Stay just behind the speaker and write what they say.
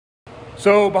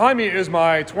So behind me is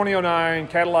my 2009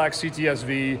 Cadillac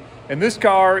CTS-V, and this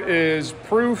car is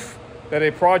proof that a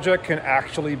project can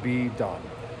actually be done.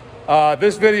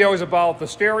 This video is about the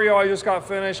stereo I just got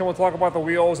finished, and we'll talk about the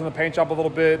wheels and the paint job a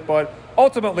little bit, but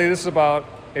ultimately this is about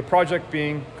a project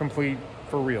being complete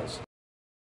for reals.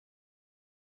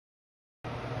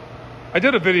 I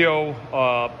did a video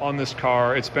on this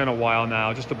car, it's been a while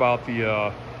now, just about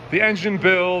the engine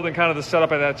build and kind of the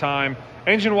setup at that time.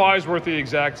 Engine-wise, we're the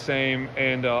exact same,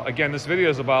 and again, this video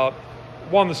is about,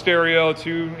 one, the stereo,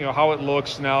 two, how it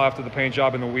looks now after the paint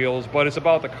job and the wheels, but it's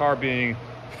about the car being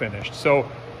finished. So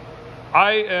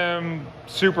I am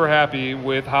super happy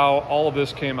with how all of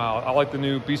this came out. I like the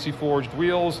new BC Forged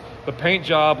wheels. The paint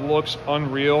job looks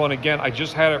unreal, and again, I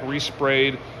just had it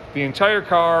resprayed, the entire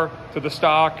car to the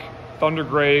stock Thunder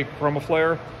Gray Chroma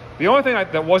Flare. The only thing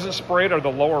that wasn't sprayed are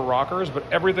the lower rockers, but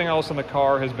everything else in the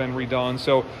car has been redone.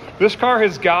 So this car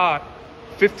has got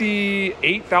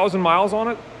 58,000 miles on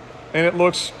it, and it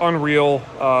looks unreal.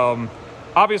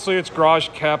 Obviously, it's garage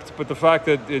kept, but the fact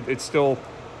that it still,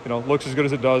 looks as good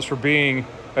as it does for being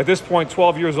at this point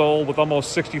 12 years old with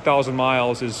almost 60,000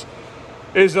 miles is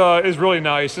really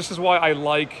nice. This is why I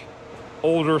like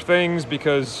older things,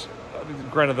 because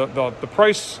granted the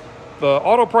price. The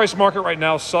auto price market right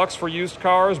now sucks for used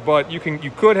cars, but you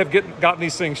could have gotten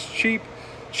these things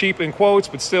cheap in quotes,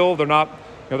 but still they're not,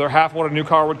 they're half what a new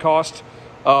car would cost,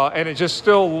 and it just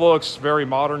still looks very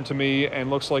modern to me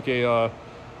and looks like a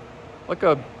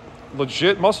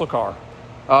legit muscle car.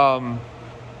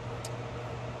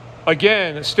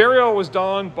 Again, stereo was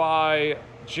done by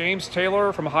James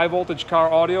Taylor from High Voltage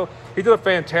Car Audio. He did a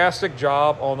fantastic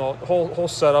job on the whole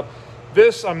setup.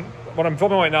 What I'm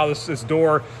filming right now, this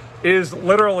door is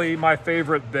literally my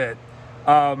favorite bit.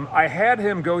 I had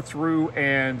him go through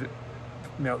and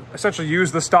essentially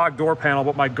use the stock door panel,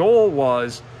 but my goal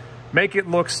was make it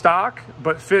look stock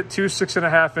but fit two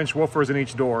 6.5-inch woofers in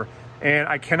each door, and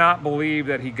I cannot believe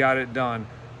that he got it done.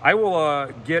 I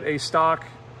will get a stock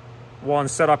one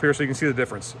set up here so you can see the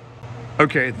difference.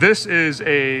 Okay, this is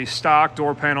a stock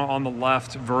door panel on the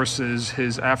left versus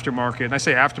his aftermarket. And I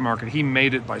say aftermarket, he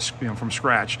made it from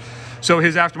scratch. So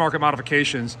his aftermarket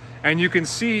modifications, and you can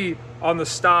see on the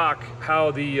stock how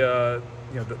the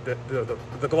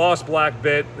gloss black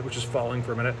bit, which is falling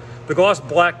for a minute, the gloss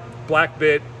black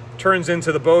bit turns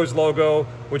into the Bose logo,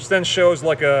 which then shows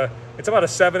it's about a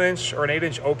 7-inch or an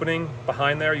 8-inch opening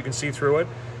behind there. You can see through it.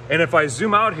 And if I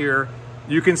zoom out here,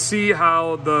 you can see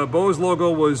how the Bose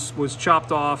logo was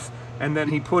chopped off, and then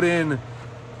he put in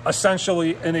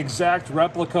essentially an exact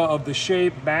replica of the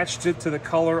shape, matched it to the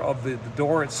color of the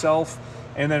door itself,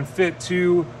 and then fit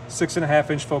two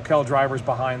 6.5-inch Focal drivers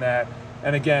behind that.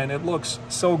 And again, it looks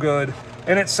so good,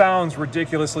 and it sounds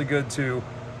ridiculously good too.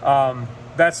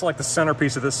 That's like the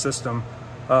centerpiece of this system.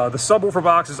 The subwoofer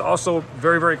box is also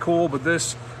very, very cool, but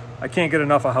this, I can't get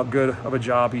enough of how good of a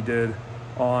job he did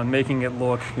on making it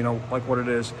look, like what it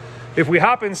is. If we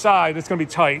hop inside, it's gonna be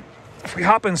tight. If we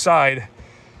hop inside,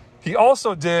 he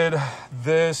also did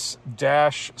this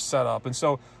dash setup. And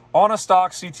so on a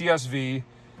stock CTS-V,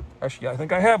 actually, I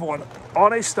think I have one.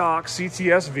 On a stock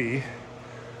CTS-V,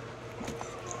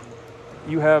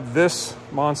 you have this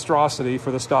monstrosity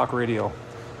for the stock radio.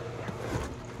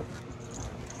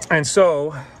 And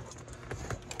so,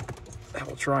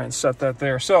 we'll try and set that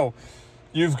there. So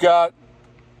you've got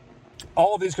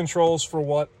all of these controls for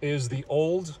what is the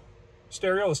old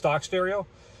stereo, the stock stereo.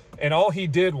 And all he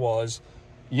did was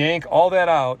yank all that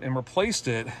out and replaced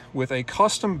it with a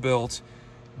custom built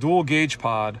dual gauge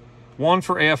pod, one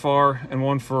for AFR and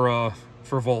one for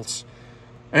volts.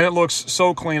 And it looks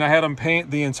so clean. I had him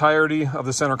paint the entirety of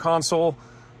the center console,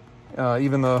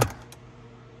 even the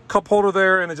cup holder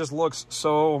there, and it just looks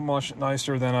so much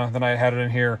nicer than I had it in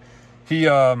here. He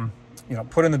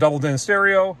put in the double din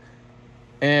stereo,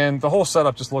 and the whole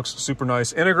setup just looks super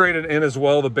nice. Integrated in as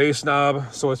well the bass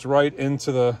knob, so it's right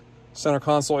into the center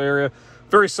console area.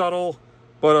 Very subtle,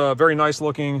 but very nice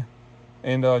looking,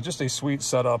 and just a sweet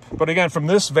setup. But again, from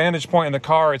this vantage point in the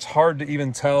car, it's hard to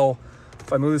even tell,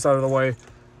 if I move this out of the way,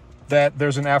 that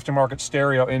there's an aftermarket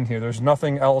stereo in here. There's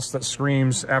nothing else that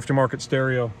screams aftermarket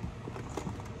stereo.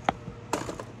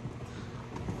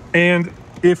 And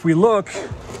if we look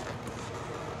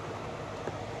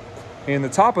in the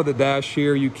top of the dash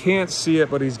here, you can't see it,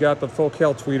 but he's got the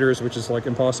Focal tweeters, which is like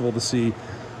impossible to see,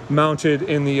 mounted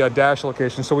in the dash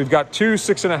location. So we've got two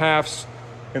 6.5s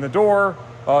in the door,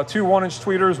 two 1-inch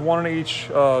tweeters, one in each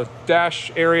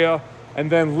dash area, and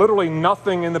then literally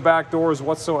nothing in the back doors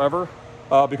whatsoever,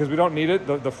 because we don't need it.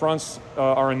 The fronts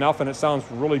are enough, and it sounds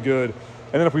really good.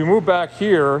 And then if we move back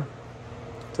here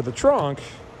to the trunk,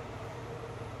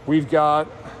 We've got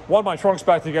one of my trunks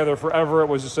back together forever. It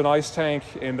was just an ice tank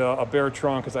and a bare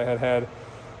trunk, because I had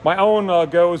my own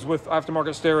goes with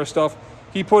aftermarket stereo stuff.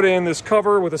 He put in this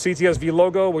cover with a CTS-V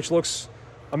logo, which looks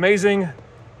amazing.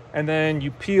 And then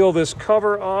you peel this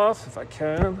cover off, if I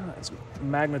can. It's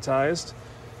magnetized.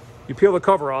 You peel the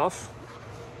cover off,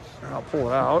 and I'll pull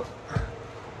it out.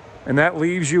 And that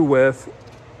leaves you with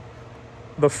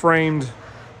the framed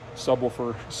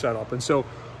subwoofer setup. And so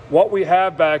what we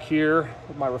have back here,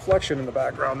 with my reflection in the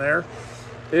background there,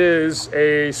 is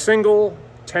a single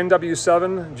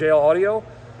 10W7 JL audio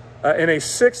in a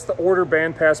 6th order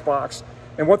bandpass box.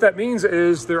 And what that means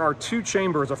is there are 2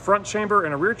 chambers, a front chamber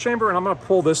and a rear chamber, and I'm gonna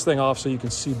pull this thing off so you can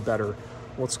see better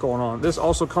what's going on. This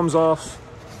also comes off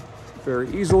very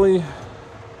easily.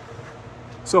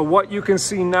 So what you can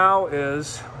see now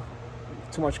is,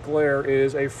 too much glare,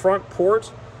 is a front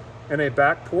port and a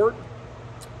back port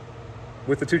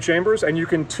with the 2 chambers, and you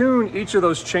can tune each of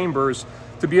those chambers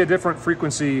to be a different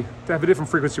frequency, to have a different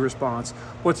frequency response.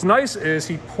 What's nice is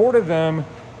he ported them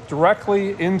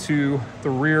directly into the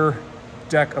rear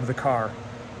deck of the car.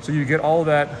 So you get all of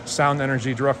that sound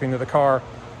energy directly into the car.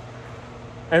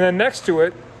 And then next to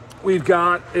it, we've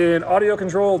got an audio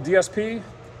control DSP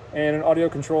and an audio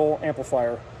control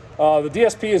amplifier. The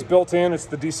DSP is built in, it's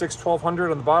the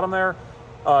D6-1200 on the bottom there.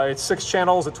 It's 6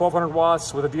 channels at 1200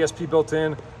 watts with a DSP built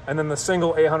in, and then the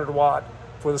single 800 watt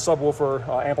for the subwoofer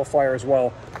amplifier as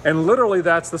well. And literally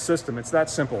that's the system, it's that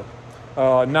simple.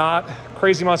 Not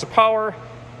crazy amounts of power,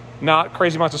 not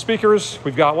crazy amounts of speakers.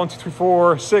 We've got 1, 2, 3,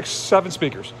 4, 6, 7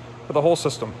 speakers for the whole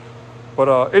system.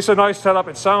 But it's a nice setup.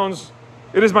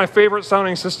 It is my favorite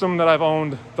sounding system that I've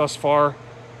owned thus far.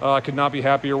 I could not be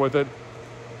happier with it.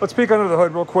 Let's peek under the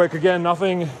hood real quick. Again,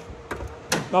 nothing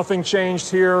changed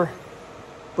here.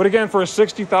 But again, for a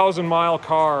 60,000 mile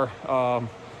car,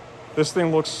 this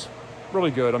thing looks really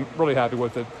good. I'm really happy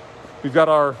with it. We've got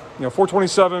our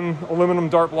 427 aluminum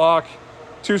dart block,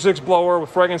 2.6 blower with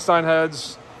Frankenstein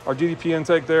heads, our DDP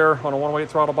intake there on a 1-way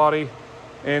throttle body,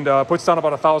 and puts down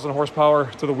about 1,000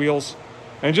 horsepower to the wheels.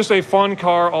 And just a fun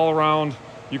car all around.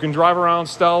 You can drive around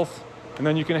stealth, and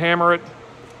then you can hammer it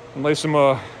and lay some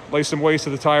weights to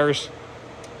the tires.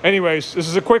 Anyways, this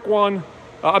is a quick one.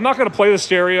 I'm not going to play the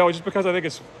stereo just because I think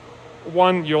it's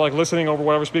one, you're like listening over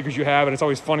whatever speakers you have, and it's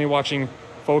always funny watching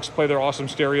folks play their awesome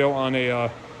stereo on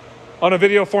a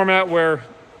video format where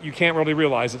you can't really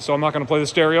realize it. So I'm not going to play the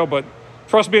stereo, but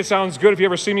trust me, it sounds good. If you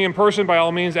ever see me in person, by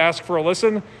all means, ask for a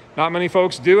listen. Not many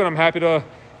folks do, and I'm happy to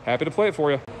play it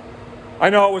for you. I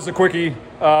know it was a quickie,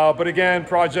 but again,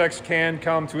 projects can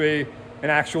come to an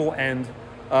actual end,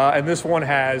 and this one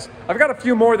has. I've got a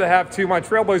few more that have too. My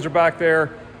Trailblazer back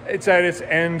there, it's at its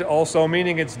end also,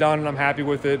 meaning it's done and I'm happy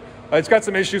with it. It's got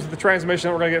some issues with the transmission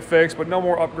that we're gonna get fixed, but no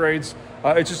more upgrades.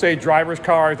 It's just a driver's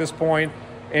car at this point.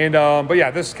 And but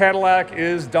yeah, this Cadillac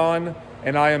is done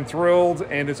and I am thrilled,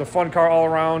 and it's a fun car all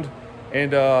around.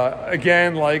 And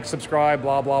again, like, subscribe,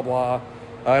 blah, blah, blah.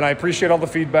 And I appreciate all the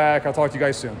feedback. I'll talk to you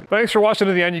guys soon. Thanks for watching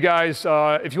to the end, you guys.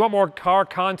 If you want more car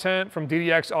content from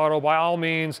DDX Auto, by all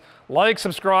means, like,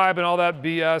 subscribe, and all that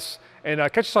BS. And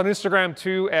catch us on Instagram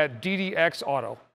too at ddxauto.